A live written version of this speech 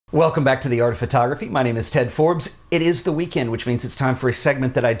Welcome back to The Art of Photography. My name is Ted Forbes. It is the weekend, which means it's time for a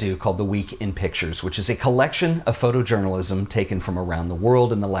segment that I do called The Week in Pictures, which is a collection of photojournalism taken from around the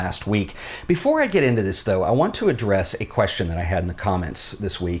world in the last week. Before I get into this, though, I want to address a question that I had in the comments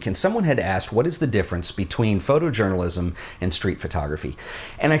this week, and someone had asked, what is the difference between photojournalism and street photography?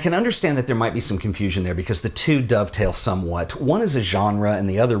 And I can understand that there might be some confusion there because the two dovetail somewhat. One is a genre, and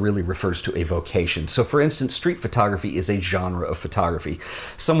the other really refers to a vocation. So, for instance, street photography is a genre of photography.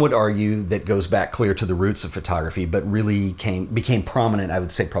 Some would argue that goes back clear to the roots of photography, but really became prominent, I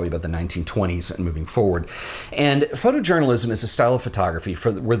would say, probably about the 1920s and moving forward. And photojournalism is a style of photography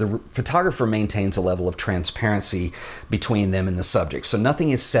where the photographer maintains a level of transparency between them and the subject. So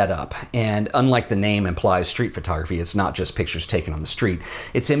nothing is set up. And unlike the name implies, street photography, it's not just pictures taken on the street.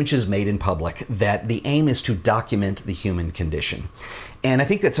 It's images made in public that the aim is to document the human condition. And I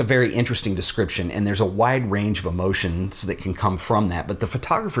think that's a very interesting description, and there's a wide range of emotions that can come from that, but the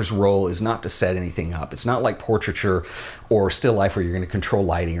photographer's role is not to set anything up. It's not like portraiture or still life where you're going to control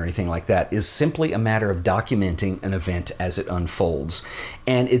lighting or anything like that. It's simply a matter of documenting an event as it unfolds,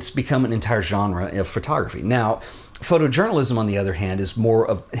 and it's become an entire genre of photography. Now, photojournalism, on the other hand, it's more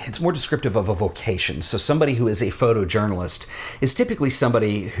descriptive of a vocation. So somebody who is a photojournalist is typically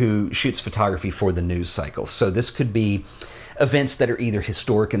somebody who shoots photography for the news cycle. So this could be events that are either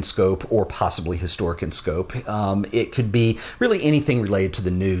historic in scope or possibly historic in scope. It could be really anything related to the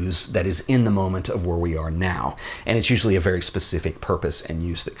news that is in the moment of where we are now. And it's usually a very specific purpose and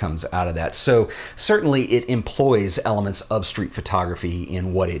use that comes out of that. So certainly it employs elements of street photography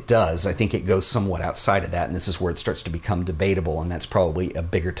in what it does. I think it goes somewhat outside of that, and this is where it starts to become debatable, and that's probably a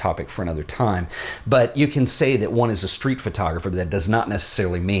bigger topic for another time. But you can say that one is a street photographer, but that does not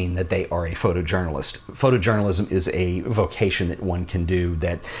necessarily mean that they are a photojournalist. Photojournalism is a vocation that one can do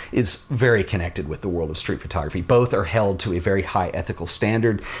that is very connected with the world of street photography. Both are held to a very high ethical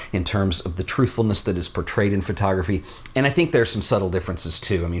standard in terms of the truthfulness that is portrayed in photography, and I think there's some subtle differences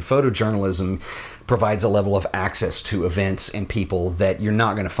too. I mean, photojournalism provides a level of access to events and people that you're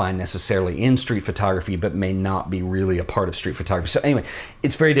not going to find necessarily in street photography, but may not be really a part of street photography. So anyway,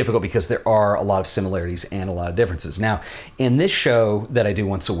 it's very difficult because there are a lot of similarities and a lot of differences. Now, in this show that I do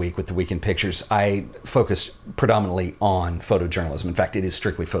once a week with the Week in Pictures, I focus predominantly on photojournalism. In fact, it is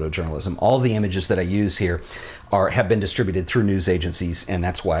strictly photojournalism. All of the images that I use here have been distributed through news agencies, and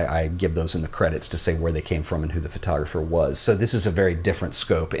that's why I give those in the credits to say where they came from and who the photographer was. So this is a very different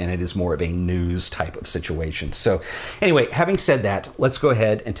scope, and it is more of a news type of situation. So anyway, having said that, let's go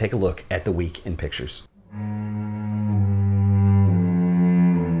ahead and take a look at the Week in Pictures.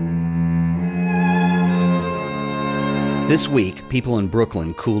 This week, people in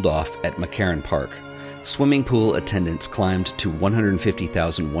Brooklyn cooled off at McCarran Park. Swimming pool attendance climbed to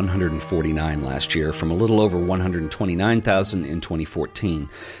 150,149 last year from a little over 129,000 in 2014.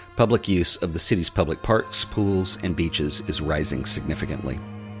 Public use of the city's public parks, pools, and beaches is rising significantly.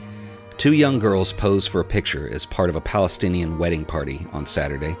 Two young girls posed for a picture as part of a Palestinian wedding party on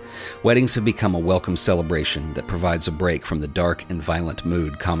Saturday. Weddings have become a welcome celebration that provides a break from the dark and violent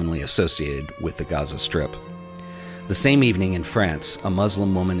mood commonly associated with the Gaza Strip. The same evening in France, a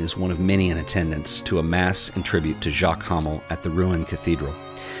Muslim woman is one of many in attendance to a mass in tribute to Jacques Hamel at the Rouen Cathedral.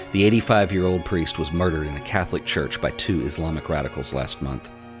 The 85-year-old priest was murdered in a Catholic church by two Islamic radicals last month.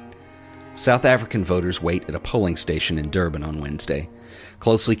 South African voters wait at a polling station in Durban on Wednesday.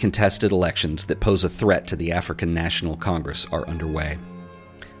 Closely contested elections that pose a threat to the African National Congress are underway.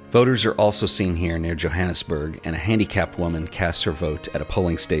 Voters are also seen here near Johannesburg, and a handicapped woman casts her vote at a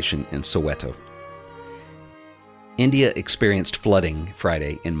polling station in Soweto. India experienced flooding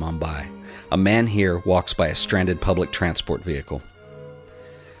Friday in Mumbai. A man here walks by a stranded public transport vehicle.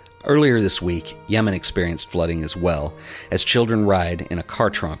 Earlier this week, Yemen experienced flooding as well, as children ride in a car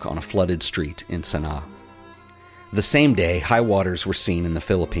trunk on a flooded street in Sana'a. The same day, high waters were seen in the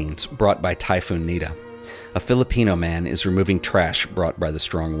Philippines, brought by Typhoon Nita. A Filipino man is removing trash brought by the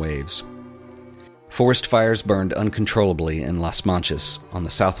strong waves. Forest fires burned uncontrollably in Las Manchas on the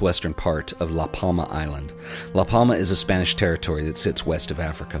southwestern part of La Palma Island. La Palma is a Spanish territory that sits west of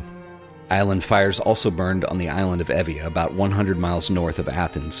Africa. Island fires also burned on the island of Evia, about 100 miles north of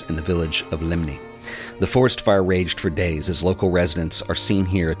Athens, in the village of Limni. The forest fire raged for days as local residents are seen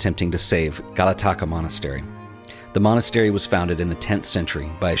here attempting to save Galataka Monastery. The monastery was founded in the 10th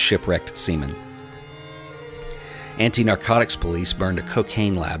century by a shipwrecked seaman. Anti-narcotics police burned a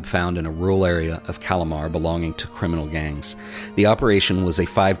cocaine lab found in a rural area of Calamar belonging to criminal gangs. The operation was a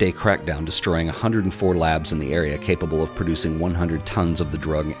 5-day crackdown, destroying 104 labs in the area capable of producing 100 tons of the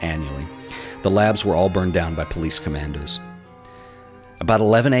drug annually. The labs were all burned down by police commandos. About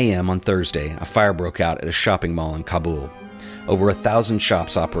 11 a.m. on Thursday, a fire broke out at a shopping mall in Kabul. Over 1,000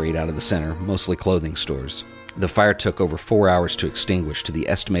 shops operate out of the center, mostly clothing stores. The fire took over 4 hours to extinguish, to the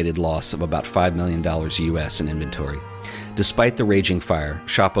estimated loss of about $5 million US in inventory. Despite the raging fire,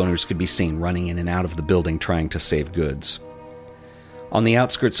 shop owners could be seen running in and out of the building trying to save goods. On the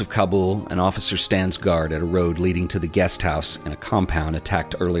outskirts of Kabul, an officer stands guard at a road leading to the guest house in a compound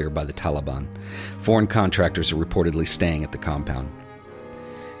attacked earlier by the Taliban. Foreign contractors are reportedly staying at the compound.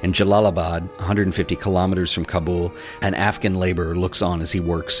 In Jalalabad, 150 kilometers from Kabul, an Afghan laborer looks on as he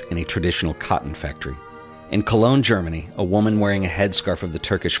works in a traditional cotton factory. In Cologne, Germany, a woman wearing a headscarf of the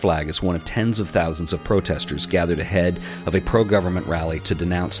Turkish flag is one of tens of thousands of protesters gathered ahead of a pro-government rally to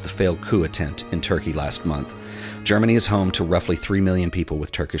denounce the failed coup attempt in Turkey last month. Germany is home to roughly 3 million people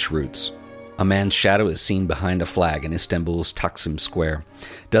with Turkish roots. A man's shadow is seen behind a flag in Istanbul's Taksim Square.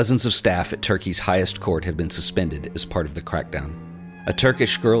 Dozens of staff at Turkey's highest court have been suspended as part of the crackdown. A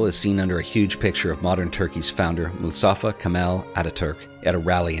Turkish girl is seen under a huge picture of modern Turkey's founder, Mustafa Kemal Atatürk, at a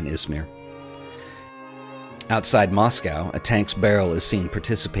rally in Izmir. Outside Moscow, a tank's barrel is seen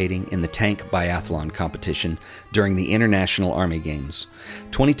participating in the tank biathlon competition during the International Army Games.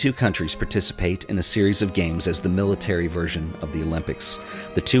 22 countries participate in a series of games as the military version of the Olympics.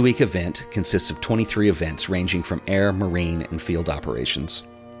 The 2-week event consists of 23 events ranging from air, marine, and field operations.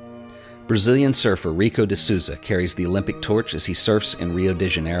 Brazilian surfer Rico de Souza carries the Olympic torch as he surfs in Rio de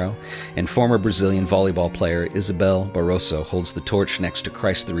Janeiro, and former Brazilian volleyball player Isabel Barroso holds the torch next to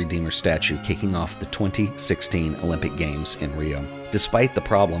Christ the Redeemer statue, kicking off the 2016 Olympic Games in Rio. Despite the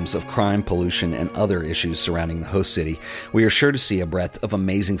problems of crime, pollution, and other issues surrounding the host city, we are sure to see a breadth of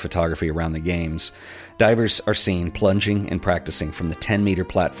amazing photography around the Games. Divers are seen plunging and practicing from the 10-meter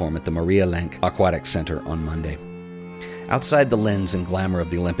platform at the Maria Lenk Aquatic Center on Monday. Outside the lens and glamour of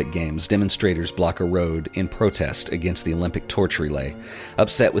the Olympic Games, demonstrators block a road in protest against the Olympic torch relay,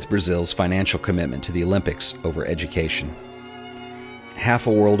 upset with Brazil's financial commitment to the Olympics over education. Half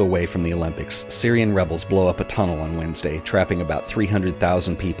a world away from the Olympics, Syrian rebels blow up a tunnel on Wednesday, trapping about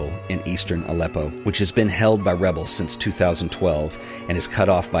 300,000 people in eastern Aleppo, which has been held by rebels since 2012 and is cut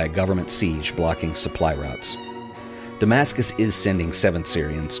off by a government siege blocking supply routes. Damascus is sending 7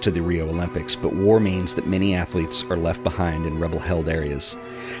 Syrians to the Rio Olympics, but war means that many athletes are left behind in rebel-held areas.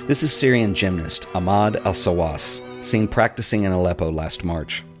 This is Syrian gymnast Ahmad Al-Sawas, seen practicing in Aleppo last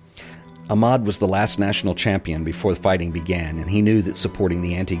March. Ahmad was the last national champion before the fighting began, and he knew that supporting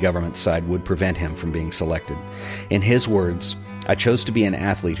the anti-government side would prevent him from being selected. In his words, "I chose to be an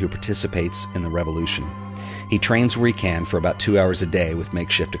athlete who participates in the revolution." He trains where he can for about 2 hours a day with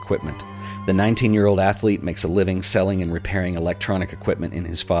makeshift equipment. The 19-year-old athlete makes a living selling and repairing electronic equipment in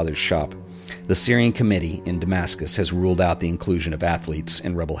his father's shop. The Syrian committee in Damascus has ruled out the inclusion of athletes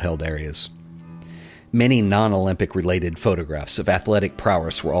in rebel-held areas. Many non-Olympic related photographs of athletic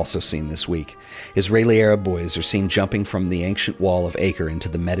prowess were also seen this week. Israeli Arab boys are seen jumping from the ancient wall of Acre into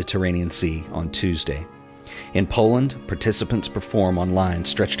the Mediterranean Sea on Tuesday. In Poland, participants perform on lines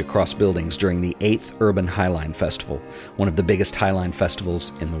stretched across buildings during the 8th Urban Highline Festival, one of the biggest highline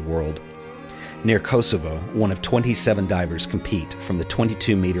festivals in the world. Near Kosovo, one of 27 divers compete from the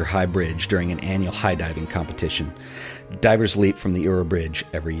 22-meter high bridge during an annual high diving competition. Divers leap from the Ura Bridge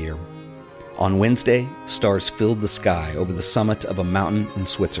every year. On Wednesday, stars filled the sky over the summit of a mountain in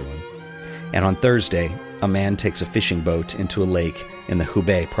Switzerland. And on Thursday, a man takes a fishing boat into a lake in the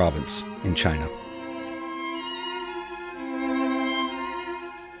Hubei province in China.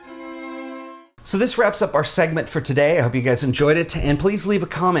 So this wraps up our segment for today. I hope you guys enjoyed it, and please leave a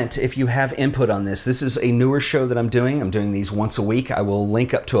comment if you have input on this. This is a newer show that I'm doing these once a week. I will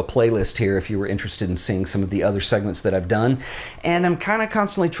link up to a playlist here if you were interested in seeing some of the other segments that I've done, and I'm kind of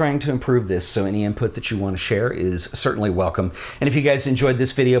constantly trying to improve this, so any input that you want to share is certainly welcome. And if you guys enjoyed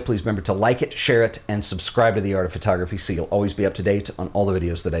this video, please remember to like it, share it, and subscribe to The Art of Photography so you'll always be up to date on all the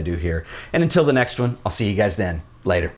videos that I do here. And until the next one, I'll see you guys then. Later.